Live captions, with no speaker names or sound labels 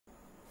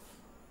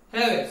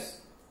Hello guys,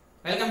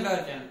 welcome to our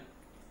channel.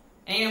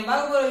 நான்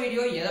பார்க்க போற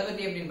வீடியோ எதை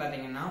பத்தி அப்படின்னு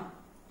பாத்தீங்கன்னா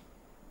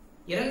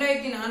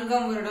 2004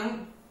 வருடம்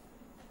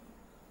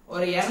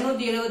ஒரு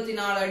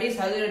 274 அடி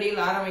சதுர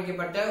அடியில்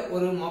ஆரம்பிக்கப்பட்ட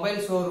ஒரு மொபைல்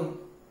ஷோரூம்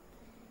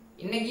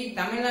இன்னைக்கு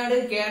தமிழ்நாடு,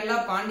 கேரளா,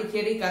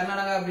 பாண்டிச்சேரி,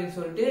 கர்நாடகா அப்படின்னு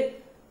சொல்லிட்டு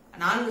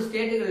 4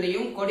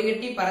 ஸ்டேட்டுகள்லயும்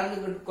கொடிகட்டி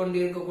பறந்து கொண்டு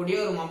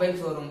இருக்கக்கூடிய ஒரு மொபைல்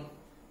ஷோரூம்.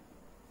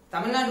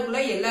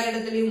 தமிழ்நாட்டுக்குள்ள எல்லா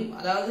இடத்துலயும்,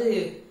 அதாவது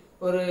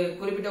ஒரு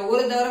குறிப்பிட்ட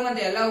ஊரை தவிர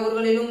மற்ற எல்லா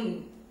ஊர்களிலும்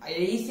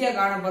ஈஸியா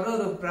காணப்படுற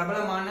ஒரு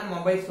பிரபலமான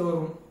மொபைல்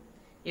ஷோரூம்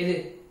எது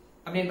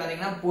அப்படின்னு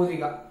பாத்தீங்கன்னா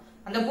பூர்விகா.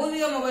 அந்த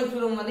பூர்விகா மொபைல்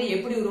ஷோரூம் வந்து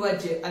எப்படி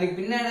உருவாச்சு, அதுக்கு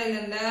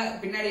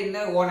பின்னாடி இருந்த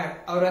ஓனர்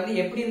அவர் வந்து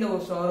எப்படி இந்த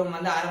ஒரு ஷோரூம்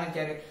வந்து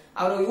ஆரம்பிச்சாரு,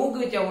 அவரை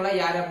ஊக்குவிச்சவங்களா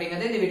யாரு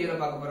அப்படிங்கறத இந்த வீடியோல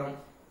பார்க்க போறோம்.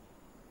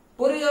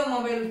 பூர்விகா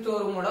மொபைல்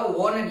ஷோரூமோட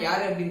ஓனர்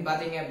யாரு அப்படின்னு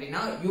பாத்தீங்க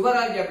அப்படின்னா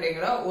யுவராஜ்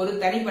அப்படிங்கிற ஒரு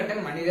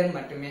தனிப்பட்ட மனிதன்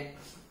மட்டுமே.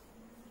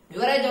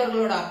 யுவராஜ்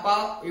அவர்களோட அப்பா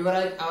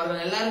யுவராஜ்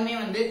அவர்கள்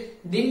எல்லாருமே வந்து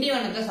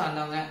திண்டிவனத்தை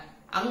சார்ந்தவங்க.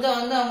 அங்க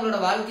வந்து அவங்களோட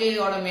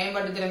வாழ்க்கையோட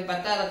மேம்பாட்டு திறன்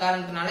பத்தாத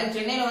காரணத்தினால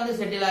சென்னையில வந்து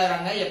செட்டில்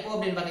ஆகுறாங்க. எப்போ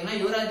அப்படின்னு பாத்தீங்கன்னா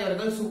யுவராஜ்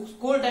அவர்கள்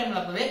ஸ்கூல் டைம்ல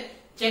அப்பவே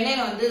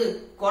சென்னையில வந்து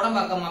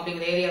கோடம்பாக்கம்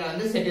அப்படிங்கிற ஏரியால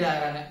வந்து செட்டில்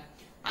ஆகுறாங்க.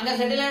 அங்க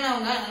செட்டில்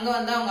ஆனவங்க அங்க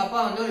வந்து அவங்க அப்பா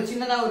வந்து ஒரு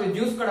சின்னதா ஒரு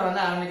ஜூஸ் கடை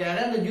வந்து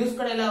ஆரம்பிக்கிறாரு. அந்த ஜூஸ்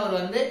கடையில அவர்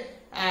வந்து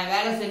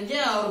வேலை செஞ்சு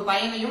அவர்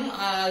பையனையும்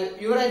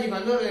யுவராஜுக்கு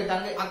வந்து ஒரு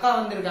அக்கா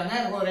வந்து இருக்காங்க,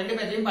 ரெண்டு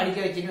பேர்த்தையும் படிக்க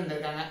வச்சுட்டு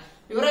வந்திருக்காங்க.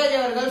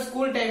 யுவராஜ் அவர்கள்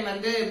ஸ்கூல் டைம்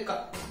வந்து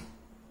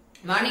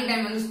மார்னிங்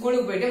டைம் வந்து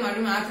ஸ்கூலுக்கு போயிட்டு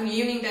மறுபடியும் ஆஃப்டர்நூன்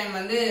ஈவினிங் டைம்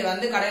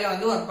வந்து கடையில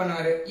வந்து ஒர்க்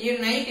பண்ணுவாரு.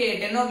 நைட்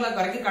 10 o'clock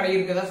வரைக்கும் கடை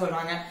இருக்குதா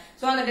சொல்றாங்க.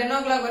 சோ அந்த 10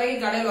 o'clock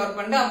வரைக்கும் கடையில ஒர்க்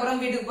பண்ணிட்டு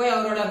அப்புறம் வீட்டுக்கு போய்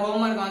அவரோட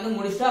ஹோம்ஒர்க் வந்து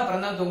முடிச்சுட்டு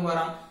அப்புறம் தான்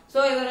தூங்குவாராம். சோ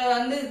இவர்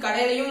வந்து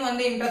கடையிலையும்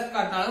வந்து இன்ட்ரெஸ்ட்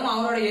காட்டினாலும்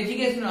அவரோட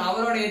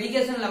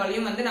எஜுகேஷன்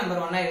லெவலையும் வந்து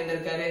நம்பர் 1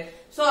 இருந்திருக்காரு.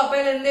 சோ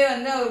அப்பையில இருந்தே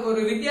வந்து அவருக்கு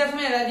ஒரு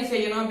வித்தியாசமா ஏதாச்சும்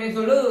செய்யணும் அப்படின்னு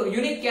சொல்லி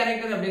யூனிக்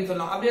கேரக்டர் அப்படின்னு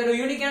சொல்லலாம். அப்படி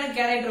ஒரு யூனிக்கான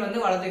கேரக்டர்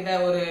வந்து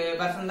வளர்த்துக்கிட்ட ஒரு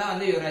பர்சன் தான்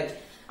வந்து யுவராஜ்.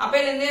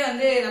 அப்பையில இருந்தே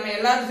வந்து நம்ம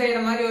எல்லாரும்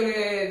செய்யற மாதிரி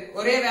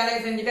ஒரே வேலையை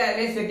செஞ்சுட்டு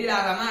அதிலே செட்டில்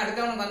ஆகாம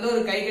அடுத்தவனுக்கு வந்து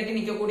ஒரு கை கட்டி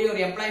நிக்கக்கூடிய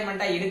ஒரு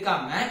எம்ப்ளாய்மெண்டா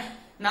இருக்காம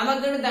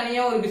நமக்குன்னு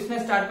தனியா ஒரு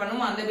பிசினஸ் ஸ்டார்ட்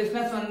பண்ணும். அந்த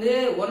பிசினஸ் வந்து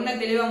ஒன்ன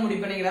தெளிவா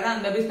முடிவு பண்ணிக்கிறாரு.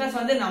 அந்த பிசினஸ்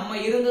வந்து நம்ம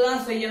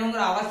இருந்துதான்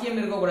செய்யணுங்கிற அவசியம்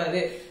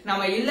இருக்கக்கூடாது,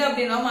 நம்ம இல்ல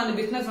அப்படின்னாலும் அந்த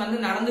பிசினஸ்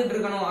வந்து நடந்துட்டு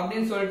இருக்கணும்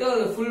அப்படின்னு சொல்லிட்டு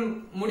ஒரு ஃபுல்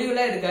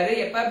முடிவுல இருக்காரு.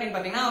 எப்ப அப்படின்னு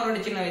பாத்தீங்கன்னா அவரோட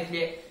சின்ன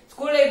வயசுலயே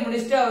ஸ்கூல் லைஃப்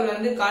முடிச்சுட்டு அவர்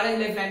வந்து காலேஜ்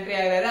லைஃப் என்ட்ரி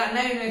ஆகிறாரு.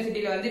 அண்ணா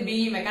யூனிவர்சிட்டியில வந்து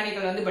பிஇ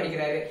மெக்கானிக்கல் வந்து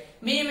படிக்கிறாரு.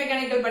 பிஇ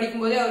மெக்கானிக்கல்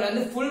படிக்கும் போதே அவர்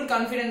வந்து ஃபுல்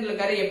கான்பிடன்ஸ்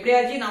இருக்காரு,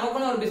 எப்படியாச்சும்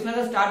நமக்குன்னு ஒரு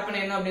பிசினஸ் ஸ்டார்ட்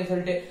பண்ணிடணும் அப்படின்னு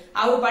சொல்லிட்டு.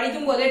 அவர்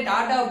படிக்கும் போதே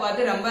டாட்டாவை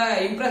பார்த்து ரொம்ப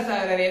இம்ப்ரெஸ்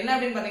ஆகிறாரு. என்ன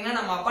அப்படின்னு பாத்தீங்கன்னா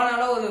நம்ம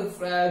அப்பனால ஒரு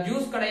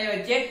ஜூஸ் கடையை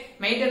வச்சு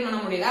மெயின்டைன் பண்ண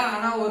முடியல,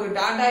 ஆனா ஒரு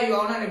டாடா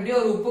ஓனர் எப்படி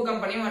ஒரு உப்பு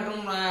கம்பெனி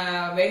மற்றும்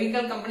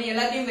வெஹிக்கல் கம்பெனி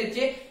எல்லாத்தையும்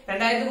வச்சு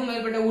 2000க்கும்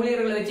மேற்பட்ட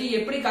ஊழியர்களை வச்சு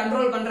எப்படி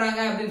கண்ட்ரோல்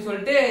பண்றாங்க அப்படின்னு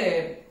சொல்லிட்டு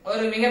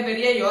ஒரு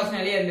மிகப்பெரிய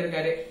யோசனையிலேயே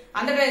இருந்திருக்காரு.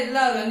 அந்த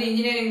டயத்துல அவர் வந்து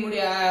இன்ஜினியரிங்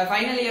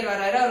ஃபைனல் இயர்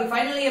வர்றாரு. அவர்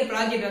ஃபைனல் இயர்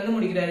ப்ராஜெக்ட் வந்து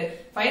முடிக்கிறாரு.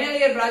 ஃபைனல்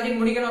இயர் ப்ராஜெக்ட்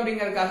முடிக்கணும்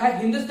அப்படிங்கறதுக்காக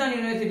ஹிந்துஸ்தான்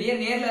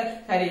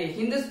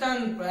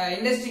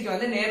இண்டஸ்ட்ரிக்கு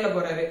வந்து நேர்ல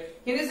போறாரு.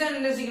 ஹிந்துஸ்தான்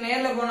இண்டஸ்ட்ரிக்கு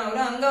நேர்ல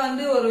போனவரு அங்க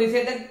வந்து ஒரு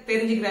விஷயத்த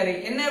தெரிஞ்சுக்கிறாரு.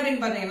 என்ன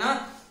அப்படின்னு பாத்தீங்கன்னா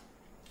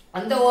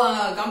அந்த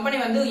கம்பெனி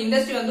வந்து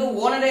இண்டஸ்ட்ரி வந்து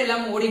ஓனரே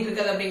இல்லாம ஓடிட்டு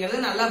இருக்காது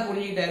அப்படிங்கறது நல்லா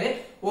புரிஞ்சுக்கிட்டாரு.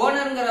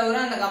 ஓனருங்கிறவரு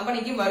அந்த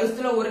கம்பெனிக்கு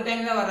வருஷத்துல ஒரு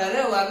டைம் தான் வர்றாரு,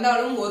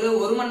 வந்தாலும்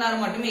ஒரு மணி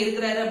நேரம் மட்டுமே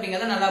இருக்கிறாரு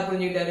அப்படிங்கறத நல்லா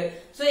புரிஞ்சுக்கிட்டாரு.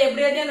 சோ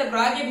எப்படியாச்சும் அந்த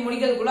ப்ராஜெக்ட்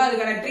முடிக்கிறதுக்குள்ள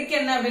அதுக்கான ட்ரிக்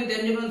என்ன அப்படின்னு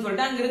தெரிஞ்சுக்கணும்னு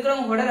சொல்லிட்டு அங்க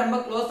இருக்கிறவங்க கூட ரொம்ப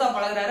க்ளோஸா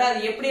பழகுறாரு.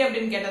 அது எப்படி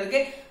அப்படின்னு கேட்டதுக்கு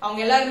அவங்க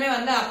எல்லாருமே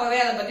வந்து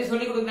அப்பவே அதை பத்தி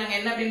சொல்லி கொடுக்குறாங்க.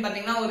 என்ன அப்படின்னு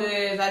பாத்தீங்கன்னா ஒரு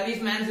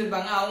சர்வீஸ் மேன்ஸ்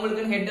இருப்பாங்க,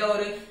 அவங்களுக்கு ஹெட்டா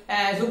ஒரு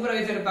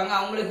சூப்பர்வைசர் இருப்பாங்க,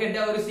 அவங்களுக்கு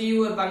ஹெட்டா ஒரு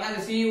சிஇஓ இருப்பாங்க.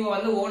 அந்த சிஇஓ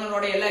வந்து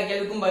ஓனரோட எல்லா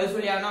கேள்விக்கும் பதில்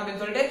சொல்லி ஆகணும்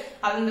அப்படின்னு சொல்லிட்டு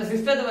அந்த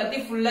சிஸ்டத்தை பத்தி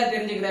ஃபுல்லா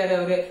தெரிஞ்சுக்கிறாரு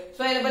அவரு.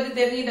 சோ இதை பத்தி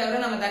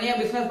தெரிஞ்சுக்கிட்டவரு நம்ம தனியா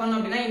பிசினஸ் பண்ணோம்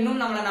அப்படின்னா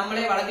இன்னும்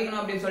நம்மளே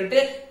வளர்த்திக்கணும் அப்படின்னு சொல்லிட்டு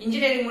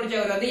இன்ஜினியரிங்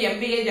முடிச்சவர் வந்து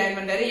எம்பிஏ ஜாயின்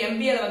பண்றாரு.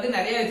 எம்பிஏல வந்து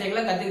நிறைய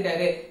விஷயங்களை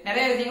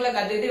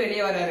கத்துக்கிட்டு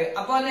வெளியே வர்றாரு.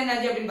 அப்ப வந்து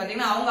என்னாச்சு அப்படின்னு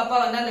பாத்தீங்கன்னா அவங்க அப்பா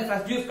வந்து அந்த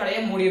ஃப்ரெஷ் ஜூஸ்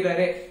கடையை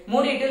மூடிடுறாரு.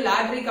 மூடிட்டு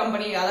லாட்டரி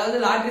கம்பெனி, அதாவது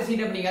லாட்டரி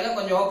சீட் அப்படிங்கறத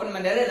கொஞ்சம் ஓபன்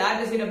பண்றாரு.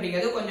 லாட்டரி சீட்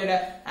அப்படிங்கிறது கொஞ்சம்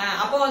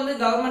அப்ப வந்து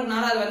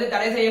கவர்மெண்ட்னால அது வந்து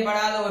தடை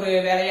செய்யப்படாத ஒரு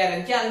வேலையா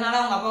இருந்துச்சு. அதனால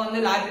அவங்க அப்பா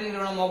வந்து லாட்டரி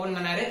நிறுவனம் ஓபன்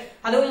பண்ணாரு.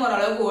 அதுவும்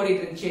ஓரளவுக்கு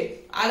ஓடிட்டு இருந்துச்சு.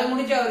 அது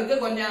முடிச்ச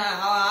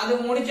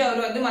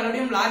அவர் வந்து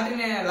மறுபடியும்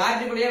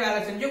லாட்டரிக்குள்ளேயே வேலை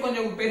செஞ்சு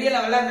கொஞ்சம் பெரிய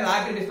லெவல்ல அந்த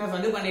லாட்டரி பிசினஸ்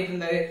வந்து பண்ணிட்டு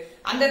இருந்தாரு.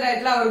 அந்த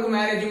டயத்துல அவருக்கு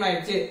மேரேஜும்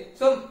ஆயிடுச்சு.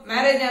 சோ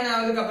மேரேஜ்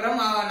ஆனதுக்கு அப்புறம்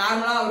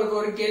நார்மலா அவருக்கு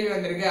ஒரு கேள்வி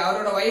வந்திருக்கு.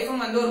 அவரோட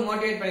ஒய்ஃபும் வந்து ஒரு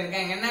மோட்டிவேட்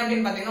பண்ணிருக்காங்க. என்ன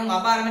அப்படின்னு பாத்தீங்கன்னா உங்க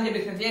அப்பா ஆரம்பிச்ச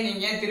பிசினஸ்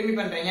நீங்க திரும்பி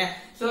பண்றீங்க,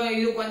 சோ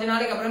இது கொஞ்ச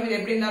நாளைக்கு அப்புறம் இது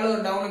எப்படி இருந்தாலும்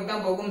ஒரு டவுனுக்கு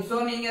தான் போகும், சோ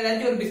நீங்க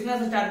ஏதாச்சும் ஒரு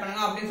பிசினஸ் ஸ்டார்ட்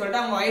பண்ணுங்க அப்படின்னு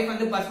சொல்லிட்டு அவங்க ஒய்ஃப்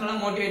வந்து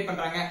பர்சனலா மோட்டிவேட்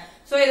பண்றாங்க.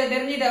 சோ இதை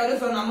தெரிஞ்சுட்டு அவரு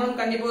சோ நம்மளும்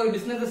கண்டிப்பா ஒரு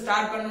பிசினஸ்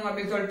ஸ்டார்ட் பண்ணணும்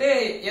அப்படின்னு சொல்லிட்டு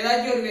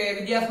ஏதாச்சும் ஒரு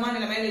வித்தியாசமான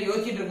நிலைமையில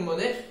யோசிச்சுட்டு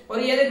இருக்கும்போது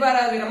ஒரு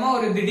எதிர்பாராத விதமா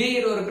ஒரு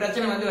திடீர் ஒரு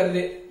பிரச்சனை வந்து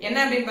வருது. என்ன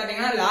அப்படின்னு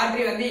பாத்தீங்கன்னா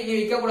லாட்டரி வந்து இங்க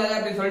விற்க கூடாது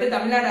அப்படின்னு சொல்லிட்டு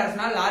தமிழ்நாடு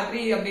அரசினால்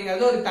லாட்டரி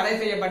அப்படிங்கறது ஒரு தடை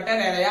செய்யப்பட்ட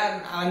வேலையா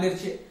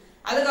வந்துருச்சு.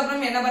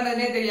 அதுக்கப்புறம் என்ன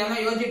பண்றதுனே தெரியாம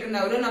யோசிச்சுட்டு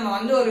இருந்தவரு நம்ம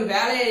வந்து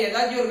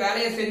ஏதாச்சும் ஒரு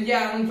வேலையை செஞ்சே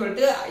ஆகணும்னு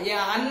சொல்லிட்டு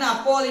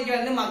அப்போதைக்கு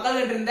வந்து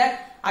மக்கள்கிட்ட இருந்த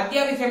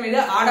அத்தியாவசியம் எது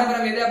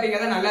ஆடம்பரம் எது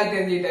அப்படிங்கறத நல்லா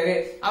தெரிஞ்சுக்கிட்டாரு.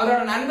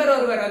 அவரோட நண்பர்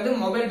ஒருவர் வந்து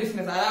மொபைல்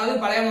பிசினஸ், அதாவது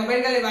பழைய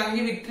மொபைல்களை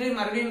வாங்கி விற்று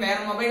மறுபடியும் வேற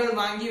மொபைல்கள்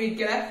வாங்கி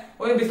விற்கிற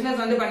ஒரு பிசினஸ்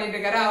வந்து பண்ணிட்டு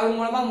இருக்காரு. அவர்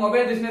மூலமா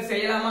மொபைல் பிசினஸ்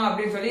செய்யலாமா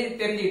அப்படின்னு சொல்லி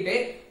தெரிஞ்சுக்கிட்டு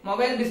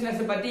மொபைல்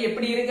பிசினஸ் பத்தி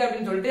எப்படி இருக்கு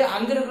அப்படின்னு சொல்லிட்டு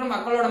அங்க இருக்கிற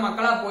மக்களோட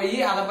மக்களா போய்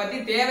அதை பத்தி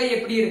தேவை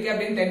எப்படி இருக்கு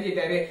அப்படின்னு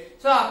தெரிஞ்சுட்டாரு.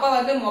 சோ அப்ப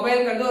வந்து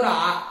மொபைல்ங்கிறது ஒரு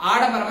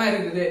ஆடம்பரமா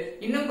இருக்குது.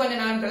 இன்னும் கொஞ்ச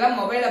நாட்கள்ல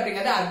மொபைல்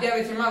அப்படிங்கறது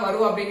அத்தியாவசியமா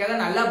வரும் அப்படிங்கறத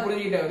நல்லா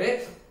புரிஞ்சுக்கிட்டவரு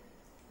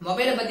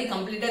மொபைலை பத்தி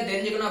கம்ப்ளீட்டா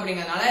தெரிஞ்சுக்கணும்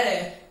அப்படிங்கறதுனால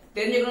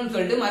தெரிஞ்சுக்கணும்னு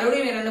சொல்லிட்டு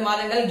மறுபடியும் 2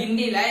 மாதங்கள்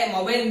கிண்டியில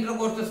மொபைல் இன்டர்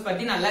கோர்சஸ்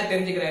பத்தி நல்லா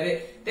தெரிஞ்சுக்கிறாரு.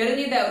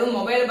 தெரிஞ்சுட்டு அவரும்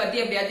மொபைலை பத்தி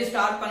எப்படியாச்சும்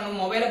ஸ்டார்ட் பண்ணணும்,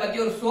 மொபைலை பத்தி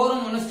ஒரு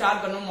ஷோரூம் ஒன்னு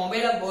ஸ்டார்ட் பண்ணணும்,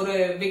 மொபைல ஒரு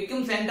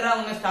விற்கும் சென்டரா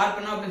ஒன்னு ஸ்டார்ட்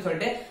பண்ணணும் அப்படின்னு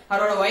சொல்லிட்டு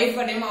அவரோட ஒய்ஃப்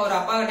கிட்டையும் அவர்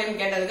அப்பா கிட்டையும்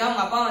கேட்டதுக்கு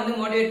அவங்க அப்பா வந்து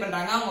மோட்டிவேட்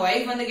பண்றாங்க. அவங்க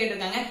ஒய்ஃப் வந்து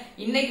கேட்டிருக்காங்க,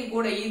 இன்னைக்கு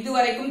கூட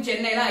இதுவரைக்கும்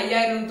சென்னையில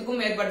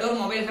 5000க்கும்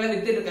மேற்பட்டோர் மொபைல்களை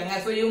வித்துட்டு இருக்காங்க.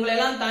 சோ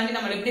இவங்களெல்லாம் தாண்டி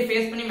நம்ம எப்படி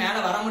ஃபேஸ் பண்ணி மேல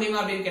வர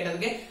முடியுமா அப்படின்னு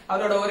கேட்டதுக்கு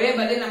அவரோட ஒரே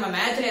பதில், நம்ம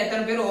மேட்ச்ல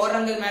எத்தனை பேர்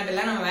ஓடுறது மேட்டர்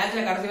இல்ல, நம்ம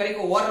மேட்ச்ல கடைசி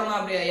வரைக்கும் ஓடுறோமா,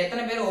 அப்படி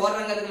எத்தனை பேர்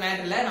ஓடுறதுக்கு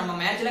மேட்டர் இல்ல, நம்ம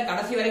மேட்ச்ல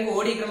கடைசி வரைக்கும்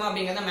ஓடிக்கிறோமா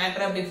அப்படிங்கறத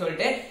மேட்டர் அப்படின்னு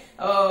சொல்லிட்டு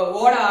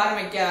ஓட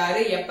ஆரம்பிக்கிறாரு.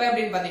 எப்ப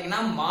அப்படின்னு பாத்தீங்கன்னா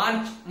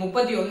மார்ச்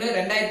 31,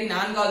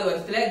 2004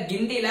 வருஷத்துல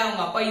கிண்டில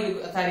அவங்க அப்பா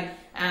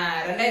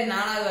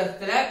 2004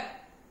 வருஷத்துல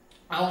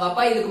அவங்க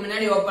அப்பா இதுக்கு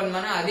முன்னாடி ஓபன்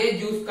பண்ண அதே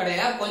ஜூஸ்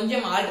கடையில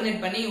கொஞ்சம்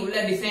ஆல்டர்னேட் பண்ணி உள்ள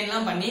டிசைன்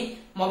எல்லாம் பண்ணி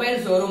mobile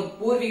showroom,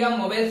 Poorvika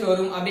mobile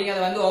showroom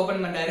அப்படிங்கறத வந்து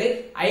ஓபன் பண்றாரு.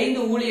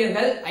 5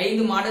 ஊழியர்கள்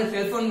 5 மாடல்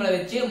செல்போன்களை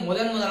வச்சு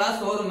முதலா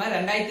ஷோரூம்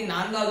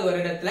 2004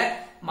 வருடத்துல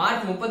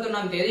மார்ச்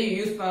 31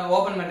 யூஸ்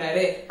ஓபன்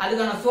பண்றாரு.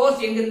 அதுக்கான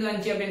சோர்ஸ் எங்க இருந்து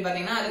வந்துச்சு அப்படின்னு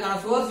பாத்தீங்கன்னா அதுக்கான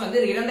சோர்ஸ் வந்து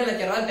 2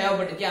 லட்சம் ரூபாய்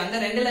தேவைப்பட்டுச்சு. அந்த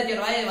 2 லட்சம்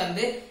ரூபாயை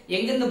வந்து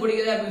எங்க இருந்து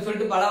பிடிக்குது அப்படின்னு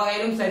சொல்லிட்டு பல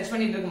வகையிலும் சர்ச்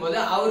பண்ணிட்டு இருக்கும்போது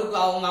அவருக்கு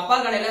அவங்க அப்பா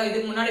கடையில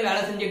இதுக்கு முன்னாடி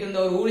வேலை செஞ்சுட்டு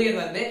இருந்த ஒரு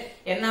ஊழியர் வந்து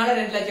என்னால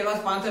 2 லட்சம்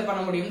ரூபாய் ஸ்பான்சர்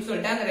பண்ண முடியும்னு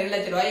சொல்லிட்டு அந்த 2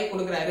 லட்சம் ரூபாய்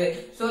கொடுக்குறாரு.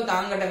 சோ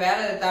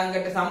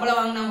தாங்கிட்ட சம்பளம்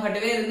வாங்கினவங்க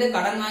கிட்டவே இருந்து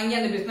கடன் வாங்கி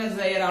அந்த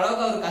பிசினஸ் செய்யற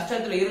அளவுக்கு அவர்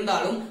கஷ்டத்துல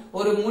இருந்தாலும்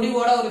ஒரு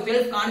முடிவோட ஒரு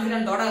செல்ஃப்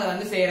கான்பிடன்டோட அதை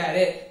வந்து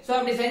செய்யறாரு. சோ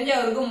அப்படி செஞ்ச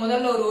அவருக்கு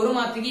முதல்ல ஒரு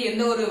மாசத்துக்கு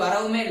எந்த ஒரு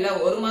வரவுமே இல்ல.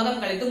 1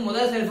 மாதம் கழித்து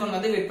முதல் செல்போன்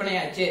வந்து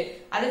விற்பனையாச்சு.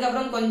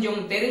 அதுக்கப்புறம் கொஞ்சம்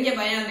தெரிஞ்ச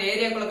பையன் அந்த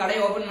ஏரியாக்குள்ள கடை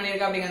ஓபன்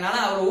பண்ணிருக்கா அப்படிங்கறதுனால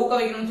அவர்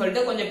ஊக்குவிக்கணும்னு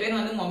சொல்லிட்டு கொஞ்சம் பேர்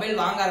வந்து மொபைல்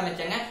வாங்க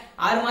ஆரம்பிச்சாங்க.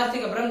 6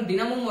 மாசத்துக்கு அப்புறம்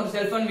தினமும் ஒரு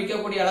செல்போன்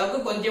விற்கக்கூடிய அளவுக்கு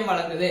கொஞ்சம்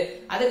வளர்ந்தது.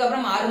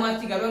 அதுக்கப்புறம் 6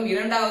 மாசத்துக்கு அப்புறம்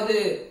 2வது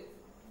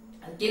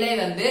கிளை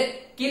வந்து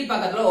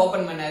கீழ்பக்கத்துல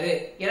ஓபன் பண்ணாரு.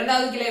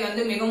 2வது கிளை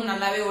வந்து மிகவும்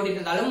நல்லாவே ஓடிட்டு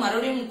இருந்தாலும்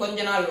மறுபடியும்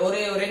கொஞ்ச நாள் ஒரு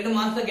 2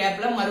 மாசம்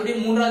கேப்ல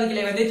மறுபடியும் 3வது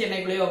கிளை வந்து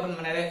சென்னைக்குள்ளேயே ஓபன்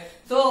பண்ணாரு.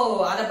 சோ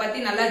அதை பத்தி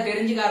நல்லா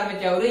தெரிஞ்சுக்க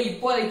ஆரம்பிச்ச அவரு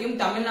இப்போதைக்கும்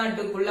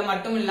தமிழ்நாட்டுக்குள்ள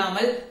மட்டும்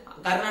இல்லாமல்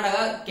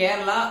கர்நாடகா,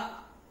 கேரளா,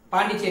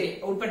 பாண்டிச்சேரி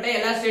உட்பட்ட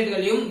எல்லா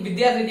ஸ்டேட்களையும்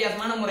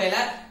வித்தியாசமான முறையில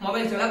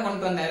மொபைல்ஸ் எல்லாம்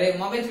கொண்டு வந்தாரு.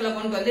 மொபைல்ஸ் எல்லாம்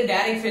கொண்டு வந்து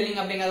டைரக்ட்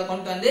செல்லிங் அப்படிங்கறத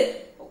கொண்டு வந்து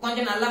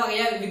கொஞ்சம் நல்ல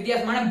வகையா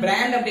வித்தியாசமான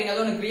பிராண்ட்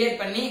அப்படிங்கறத ஒன்று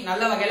கிரியேட் பண்ணி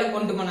நல்ல வகையில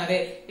கொண்டு போனாரு.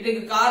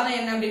 இதுக்கு காரணம்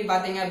என்ன அப்படின்னு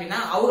பாத்தீங்க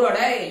அப்படின்னா அவரோட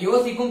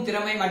யோசிக்கும்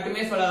திறமை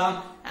மட்டுமே சொல்லலாம்.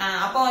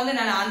 அப்ப வந்து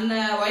அந்த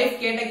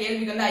வைஃப் கேட்ட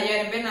கேள்விக்கு வந்து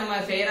 5000 பேர் நம்ம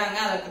செய்யறாங்க,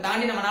 அதை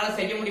தாண்டி நம்மளால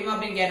செய்ய முடியுமா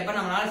அப்படின்னு கேட்டப்ப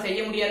நம்மளால செய்ய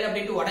முடியாது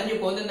அப்படின்ட்டு உடஞ்சு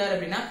போந்திருந்தாரு.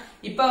 அப்படின்னா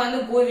இப்ப வந்து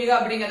பூர்விகா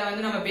அப்படிங்கறத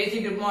வந்து நம்ம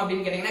பேசிட்டு இருப்போம்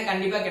அப்படின்னு கேட்டீங்கன்னா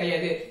கண்டிப்பா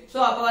கிடையாது. சோ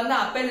அப்ப வந்து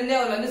அப்பல இருந்தே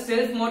அவர் வந்து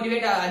செல்ஃப்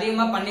மோட்டிவேட்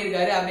அதிகமா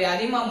பண்ணிருக்காரு. அப்படி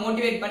அதிகமா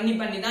மோட்டிவேட்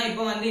பண்ணி தான்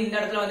இப்ப வந்து இந்த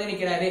இடத்துல வந்து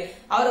நிக்கிறாரு.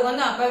 அவருக்கு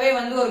வந்து அப்பவே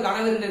வந்து ஒரு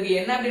கனவு இருந்திருக்கு.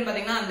 என்ன அப்படின்னு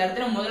பாத்தீங்கன்னா அந்த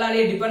இடத்துல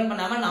முதலாளியை டிபெண்ட்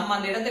பண்ணாம நம்ம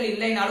அந்த இடத்துல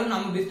இல்லைனாலும்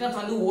நம்ம பிசினஸ்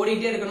வந்து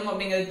ஓடிட்டே இருக்கணும்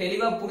அப்படிங்கறது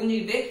தெளிவா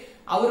புரிஞ்சுக்கிட்டு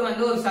அவர்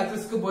வந்து ஒரு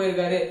சக்சஸ்க்கு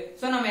போயிருக்காரு.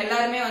 சோ நம்ம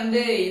எல்லாருமே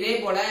வந்து இதே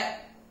போல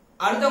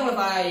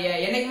அடுத்தவங்களை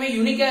என்னைக்குமே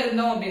யூனிக்கா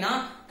இருந்தோம் அப்படின்னா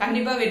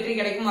கண்டிப்பா வெற்றி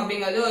கிடைக்கும்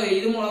அப்படிங்கறது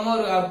இது மூலமா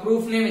ஒரு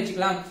ப்ரூஃப்னே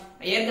வச்சுக்கலாம்.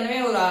 ஏற்கனவே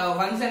ஒரு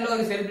ஃபங்க்ஷன்ல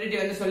ஒரு செலிபிரிட்டி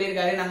வந்து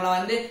சொல்லியிருக்காரு,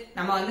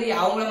 நம்ம வந்து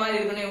அவங்கள மாதிரி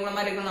இருக்கணும் இவங்கள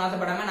மாதிரி இருக்கணும்னு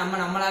ஆசைப்படாம நம்ம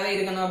நம்மளாவே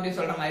இருக்கணும் அப்படின்னு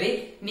சொல்ற மாதிரி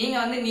நீங்க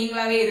வந்து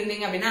நீங்களாவே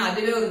இருந்தீங்க அப்படின்னா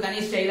அதுவே ஒரு தனி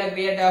ஸ்டைலா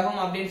கிரியேட்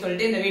ஆகும் அப்படின்னு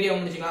சொல்லிட்டு இந்த வீடியோ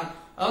முடிச்சுக்கலாம்.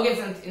 ஓகே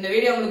ஃப்ரெண்ட்ஸ், இந்த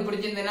வீடியோ உங்களுக்கு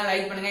பிடிச்சிருந்ததுன்னா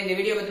லைக் பண்ணுங்க. இந்த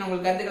வீடியோ பத்தி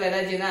உங்களுக்கு கருத்துக்கள்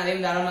ஏதாச்சும் இருந்தா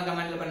அதையும் தாராளமா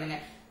கமெண்ட்ல பண்ணுங்க.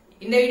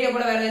 இந்த வீடியோ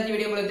கூட வேற ஏதாச்சும்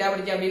வீடியோ உங்களுக்கு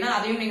தேவைப்படுச்சு அப்படின்னா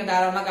அதையும் நீங்க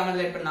தாராளமா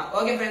கமெண்ட்ல பண்ணலாம்.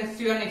 Okay friends,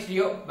 see you on next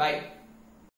video. Bye.